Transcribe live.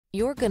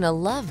You're gonna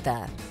love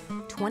the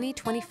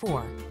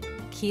 2024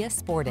 Kia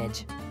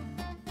Sportage.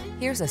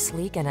 Here's a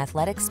sleek and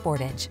athletic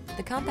Sportage,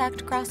 the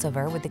compact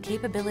crossover with the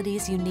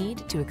capabilities you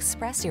need to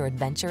express your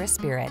adventurous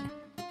spirit.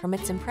 From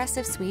its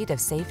impressive suite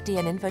of safety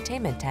and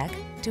infotainment tech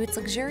to its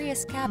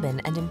luxurious cabin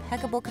and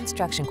impeccable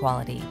construction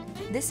quality,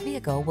 this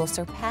vehicle will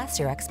surpass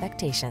your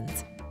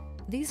expectations.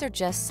 These are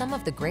just some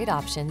of the great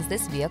options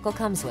this vehicle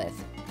comes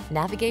with: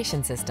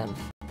 navigation system,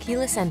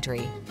 keyless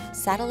entry,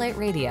 satellite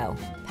radio,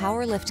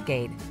 power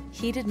liftgate,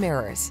 heated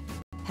mirrors,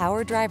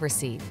 power driver's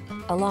seat,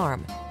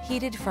 alarm,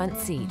 heated front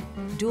seat,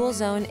 dual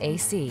zone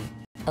AC,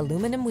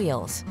 aluminum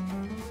wheels.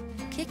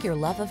 Kick your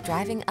love of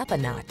driving up a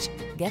notch.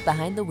 Get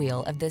behind the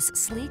wheel of this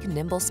sleek,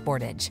 nimble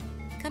Sportage.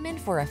 Come in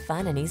for a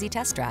fun and easy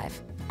test drive.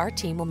 Our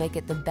team will make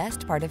it the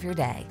best part of your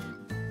day.